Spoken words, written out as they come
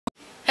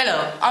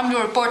Hello, I'm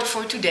your reporter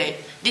for today.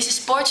 This is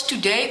Sports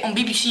Today on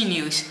BBC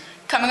News.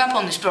 Coming up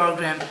on this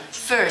program,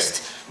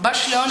 first,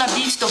 Barcelona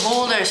beats the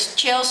holders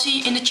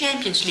Chelsea in the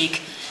Champions League.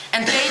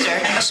 And later,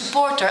 a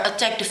supporter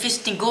attacked the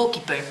visiting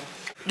goalkeeper.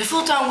 The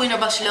full-time winner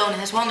Barcelona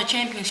has won the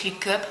Champions League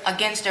Cup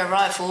against their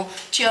rival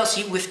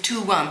Chelsea with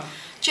 2-1.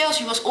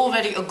 Chelsea was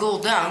already a goal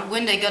down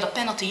when they got a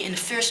penalty in the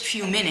first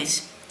few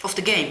minutes of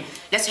the game.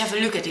 Let's have a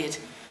look at it.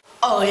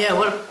 Oh yeah,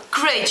 what a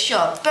great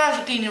shot,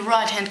 perfectly in the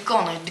right-hand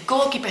corner. The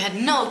goalkeeper had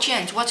no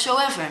chance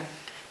whatsoever.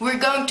 We're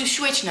going to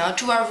switch now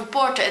to our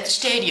reporter at the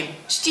stadium.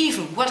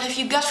 Steven, what have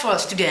you got for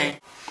us today?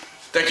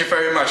 Thank you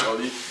very much,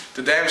 Ollie.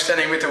 Today I'm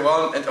standing with the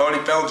one and only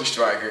penalty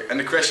striker. And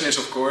the question is,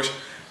 of course,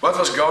 what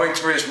was going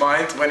through his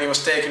mind when he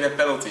was taking that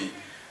penalty?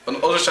 On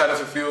the other side of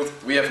the field,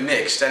 we have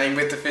Nick standing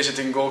with the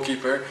visiting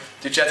goalkeeper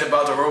to chat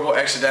about the horrible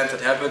accident that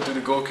happened to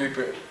the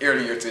goalkeeper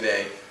earlier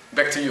today.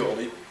 Back to you,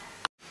 Ollie.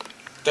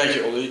 Thank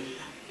you, Ollie.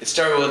 It's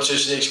terrible that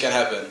such things can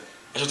happen.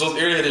 As I told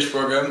earlier in this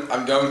program,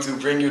 I'm going to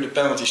bring you the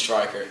penalty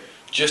striker.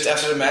 Just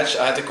after the match,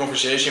 I had a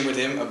conversation with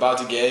him about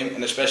the game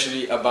and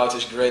especially about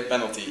his great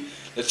penalty.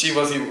 Let's see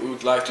what he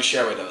would like to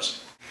share with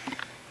us.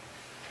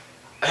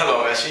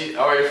 Hello, Messi.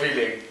 How are you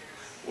feeling?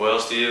 Well,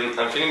 Steven,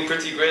 I'm feeling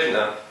pretty great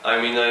now. I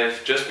mean,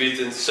 I've just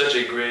beaten such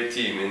a great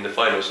team in the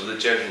finals of the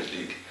Champions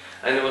League.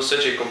 And it was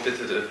such a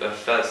competitive and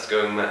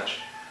fast-going match.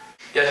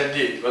 Yes,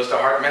 indeed. Was it a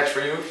hard match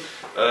for you?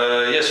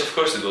 Yes, of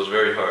course it was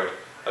very hard.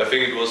 I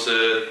think it was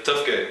a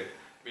tough game.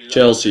 We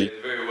Chelsea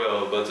played very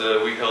well, but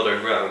we held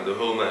our ground the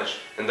whole match,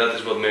 and that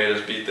is what made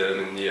us beat them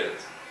in the end.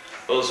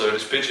 Also,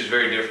 this pitch is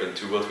very different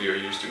to what we are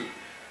used to,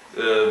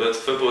 but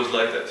football is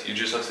like that. You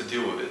just have to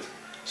deal with it.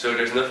 So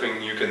there's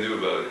nothing you can do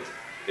about it.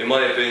 In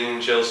my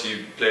opinion,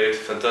 Chelsea played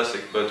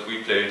fantastic, but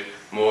we played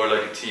more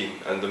like a team,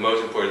 and the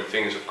most important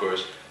thing is, of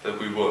course, that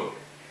we won.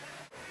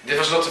 This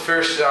was not the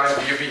first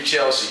time you beat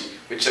Chelsea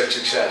with such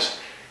success.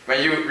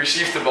 When you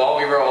received the ball,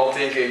 we were all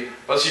thinking,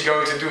 what's he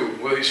going to do?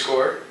 Will he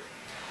score?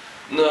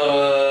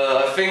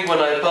 No, I think when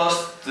I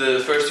passed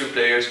the first two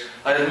players,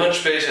 I had much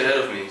space ahead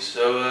of me,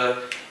 so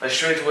I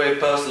straight away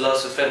passed the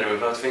last defender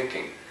without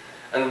thinking.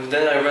 And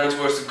then I ran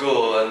towards the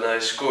goal and I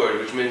scored,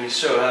 which made me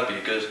so happy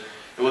because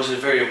it was a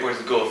very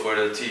important goal for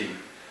the team.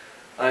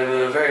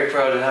 I'm very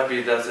proud and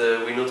happy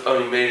that we not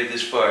only made it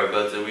this far,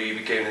 but we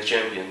became the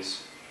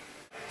champions.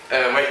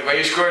 When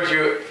you scored,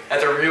 you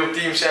had a real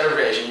team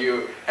celebration.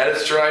 You had it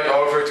straight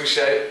over to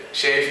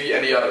Xavi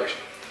and the others.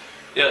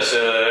 Yes,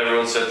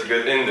 everyone said to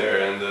get in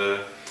there,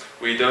 and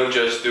we don't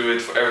just do it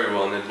for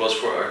everyone, it was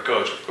for our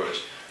coach, of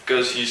course.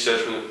 Because he said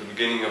from the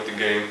beginning of the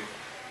game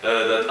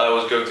that I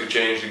was going to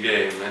change the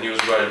game, and he was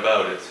right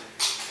about it.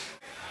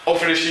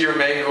 Obviously your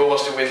main goal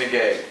was to win the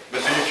game,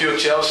 but do you feel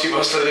Chelsea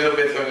was a little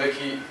bit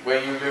unlucky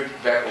when you look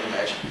back on the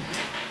match?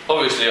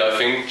 Obviously, I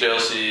think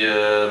Chelsea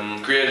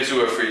created 2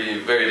 or 3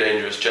 very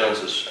dangerous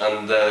chances,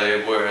 and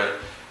they were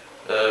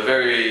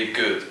very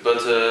good. But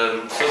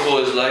football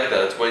is like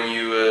that. When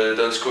you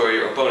don't score,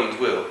 your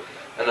opponent will.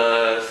 And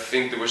I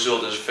think the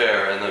result is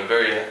fair, and I'm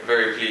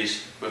very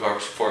pleased with our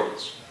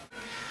performance.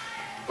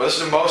 What is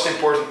the most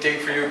important thing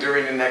for you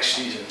during the next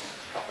season?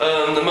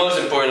 The most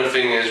important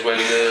thing is when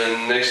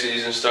the next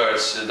season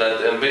starts, that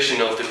the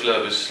ambition of the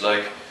club is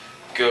like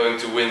going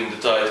to win the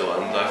title,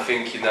 and I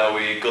think now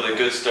we got a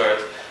good start.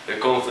 The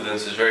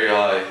confidence is very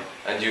high,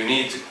 and you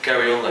need to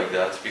carry on like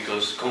that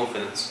because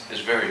confidence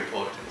is very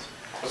important.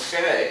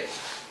 Okay.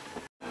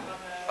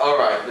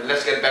 Alright, but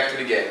let's get back to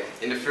the game.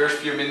 In the first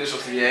few minutes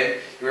of the game,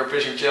 you were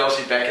pushing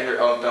Chelsea back in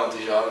their own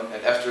penalty zone,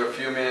 and after a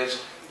few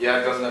minutes, you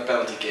had gotten a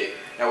penalty kick.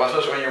 Now, what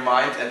was on your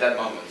mind at that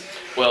moment?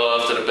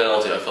 Well, after the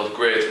penalty, I felt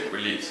great and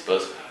relieved,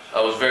 but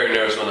I was very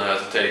nervous when I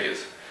had to take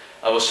it.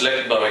 I was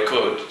selected by my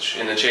coach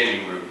in the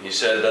changing room. He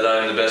said that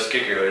I am the best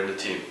kicker in the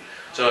team,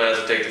 so I had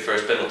to take the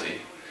first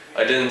penalty.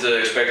 I didn't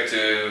expect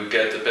to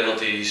get the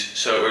penalties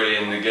so early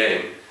in the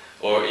game,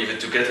 or even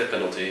to get a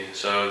penalty,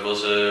 so I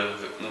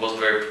wasn't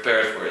very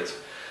prepared for it.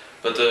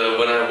 But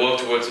when I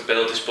walked towards the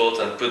penalty spot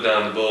and put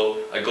down the ball,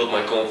 I got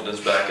my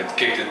confidence back and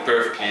kicked it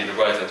perfectly in the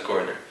right-hand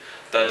corner.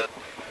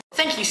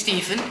 Thank you,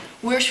 Steven.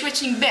 We're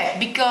switching back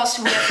because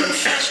we have a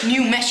fresh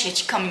new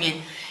message coming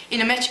in. In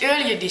a match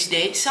earlier this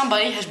day,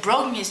 somebody has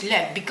broken his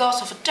leg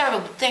because of a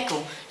terrible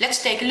tackle.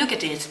 Let's take a look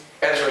at it.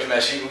 Answers,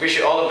 Messi. We wish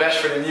you all the best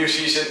for the new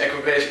season and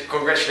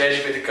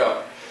congratulations with the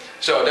cup.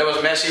 So that was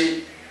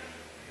Messi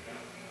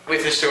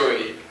with his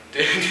story.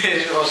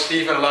 This was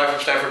Steven live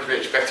from Stamford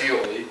Bridge. Back to you,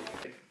 Ollie.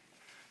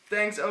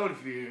 Thanks,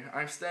 Olivier.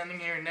 I'm standing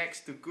here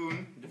next to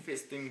Koen, the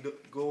visiting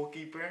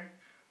goalkeeper.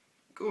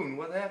 Koen,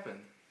 what happened?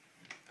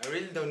 I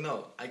really don't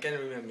know. I can't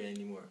remember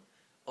anymore.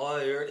 All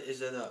I heard is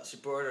that a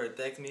supporter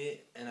attacked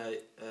me and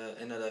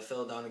that I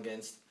fell down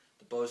against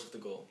the post of the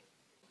goal.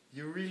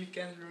 You really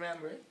can't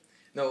remember it?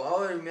 No,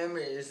 all I remember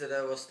is that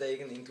I was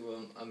taken into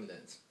an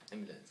ambulance.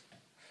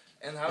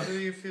 And how do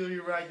you feel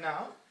right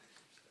now?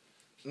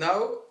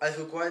 Now I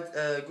feel quite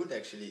good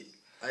actually.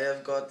 I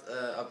have got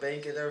a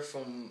painkiller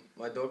from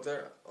my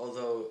doctor,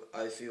 although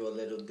I feel a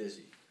little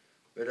dizzy.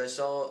 But I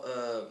saw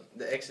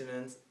the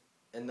accident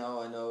and now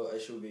I know I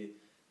should be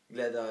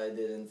glad that I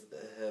didn't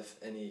have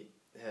any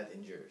had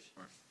injuries.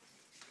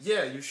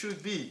 Yeah, you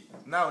should be.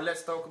 Now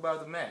let's talk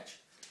about the match.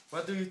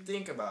 What do you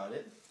think about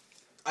it?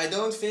 I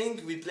don't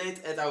think we played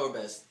at our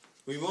best.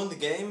 We won the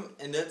game,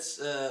 and that's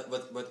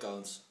what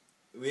counts.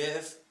 We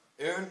have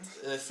earned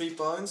 3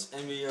 points,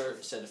 and we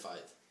are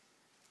satisfied.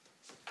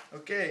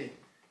 Okay,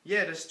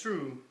 yeah, that's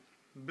true.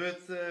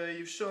 But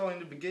you saw in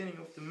the beginning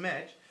of the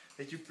match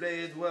that you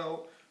played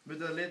well,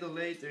 but a little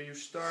later you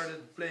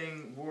started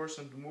playing worse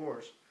and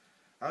worse.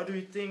 How do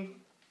you think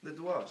that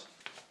was?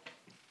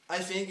 I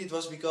think it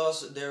was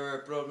because there were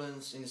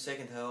problems in the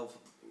second half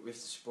with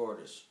the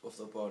supporters of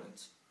the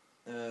opponents.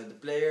 The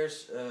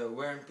players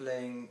weren't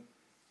playing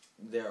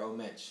their own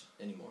match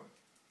anymore.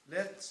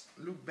 Let's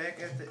look back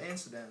at the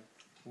incident.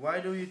 Why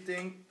do you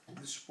think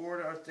the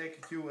supporter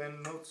attacked you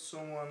and not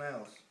someone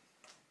else?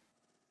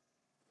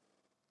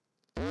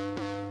 I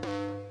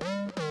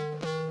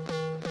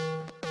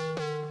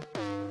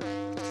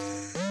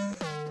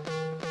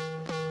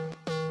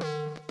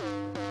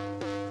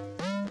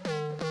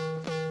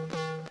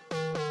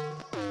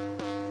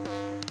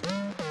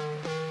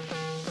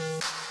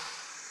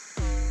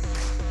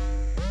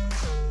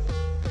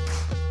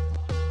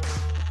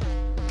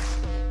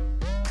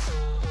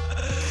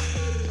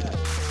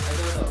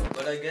don't know,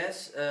 but I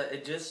guess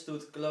it just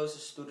stood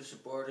closest to the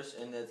supporters,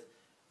 and that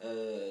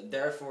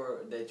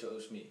therefore they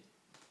chose me.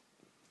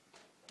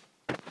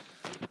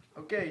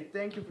 Okay,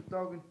 thank you for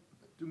talking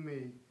to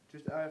me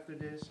just after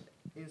this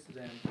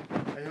incident.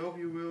 I hope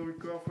you will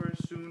recover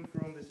soon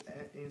from this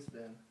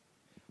incident.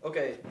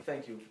 Okay,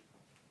 thank you.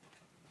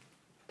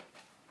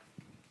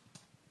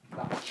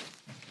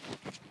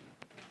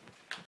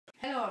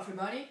 Hello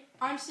everybody,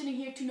 I'm sitting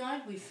here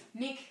tonight with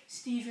Nick,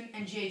 Steven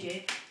and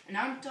JJ and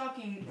I'm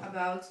talking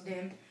about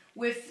them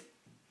with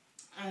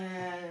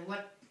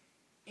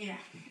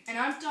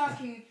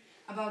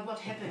what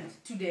happened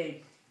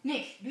today.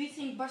 Nick, do you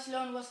think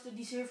Barcelona was the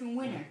deserving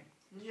winner?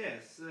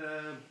 Yes,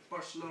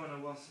 Barcelona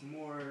was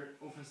more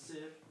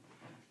offensive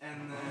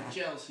and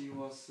Chelsea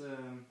was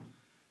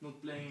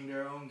not playing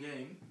their own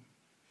game.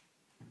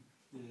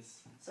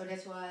 Yes. So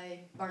that's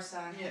why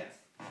Barca. Yeah.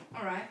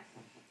 Alright.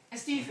 And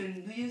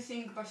Steven, do you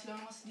think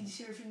Barcelona was the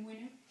deserving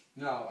winner?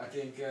 No, I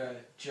think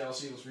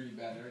Chelsea was really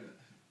better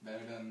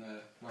than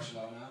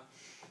Barcelona,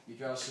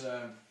 because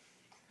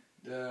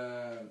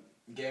the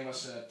game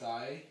was a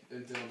tie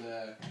until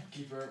the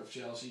keeper of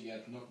Chelsea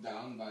got knocked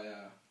down by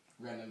a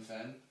random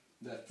fan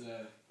that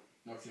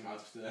knocked him out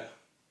of the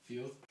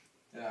field.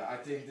 I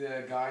think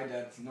the guy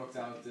that knocked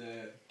out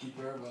the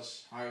keeper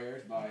was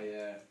hired by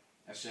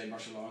FC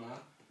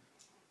Barcelona,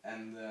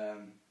 and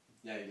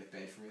yeah, he got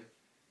paid for it.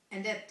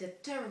 And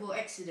that terrible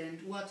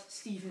accident, what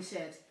Steven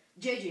said.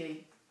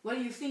 JJ, what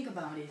do you think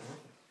about it?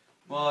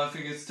 Well, I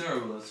think it's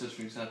terrible that such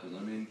things happen. I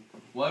mean,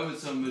 why would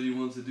somebody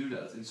want to do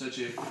that in such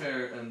a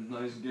fair and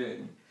nice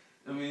game?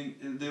 I mean,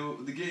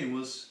 the game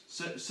was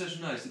such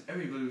nice and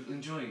everybody was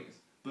enjoying it.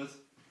 But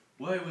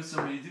why would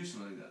somebody do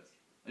something like that?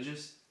 I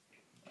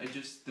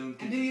just don't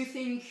get And do you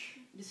think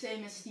the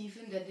same as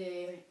Steven, that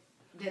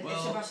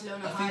FC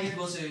Barcelona I hired?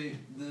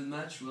 think the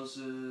match was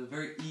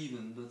very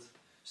even, but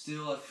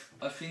still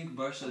I think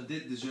Barca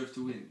did deserve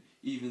to win,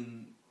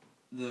 even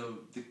though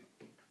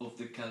of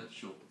the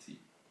casualty.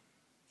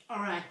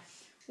 Alright,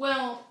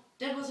 well,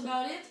 that was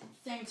about it.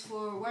 Thanks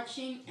for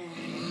watching and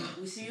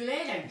we'll see you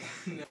later.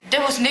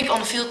 That was Nick on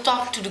the field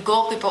talking to the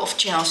goalkeeper of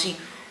Chelsea.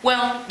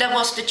 Well, that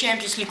was the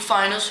Champions League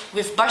finals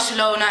with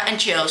Barcelona and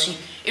Chelsea.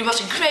 It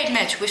was a great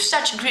match with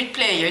such great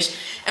players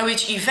and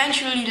which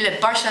eventually led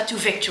Barca to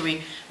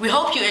victory. We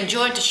hope you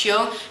enjoyed the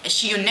show and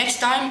see you next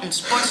time on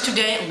Sports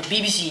Today on the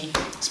BBC.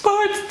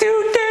 Sports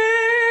Today!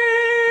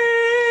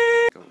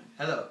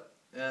 Hello,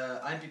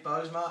 I'm Piet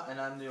Paulusma and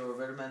I'm your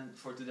weatherman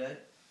for today.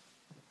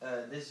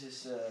 This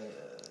is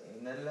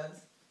Netherlands.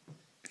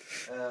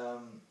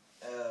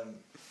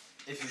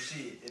 If you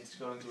see, it's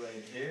going to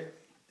rain here,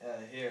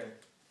 here,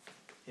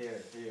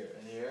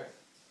 and here.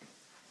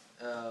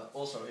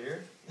 Also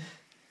here.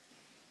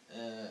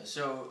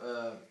 So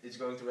it's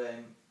going to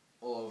rain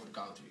all over the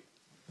country.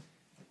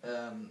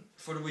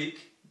 For the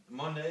week,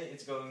 Monday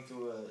it's going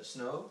to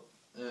snow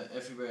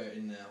everywhere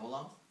in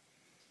Holland.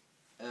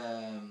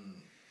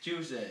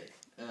 Tuesday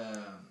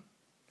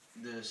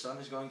the sun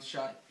is going to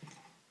shine.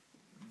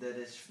 That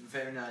is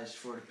very nice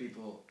for the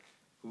people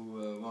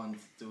who want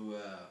to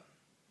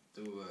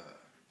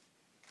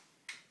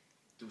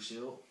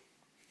sail.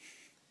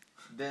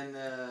 Then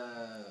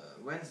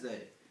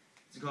Wednesday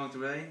it's going to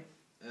rain.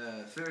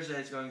 Thursday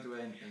it's going to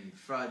rain, and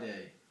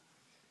Friday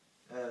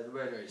the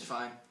weather is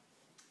fine.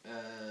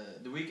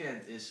 The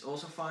weekend is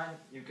also fine.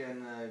 You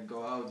can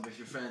go out with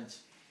your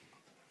friends,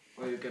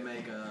 or you can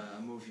make a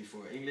movie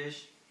for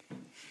English.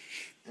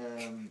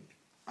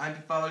 I'm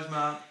Piet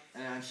Paulusma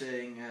and I'm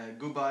saying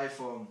goodbye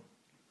from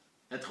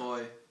Het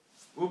Gooi.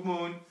 Goed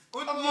moon.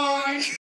 Good morning!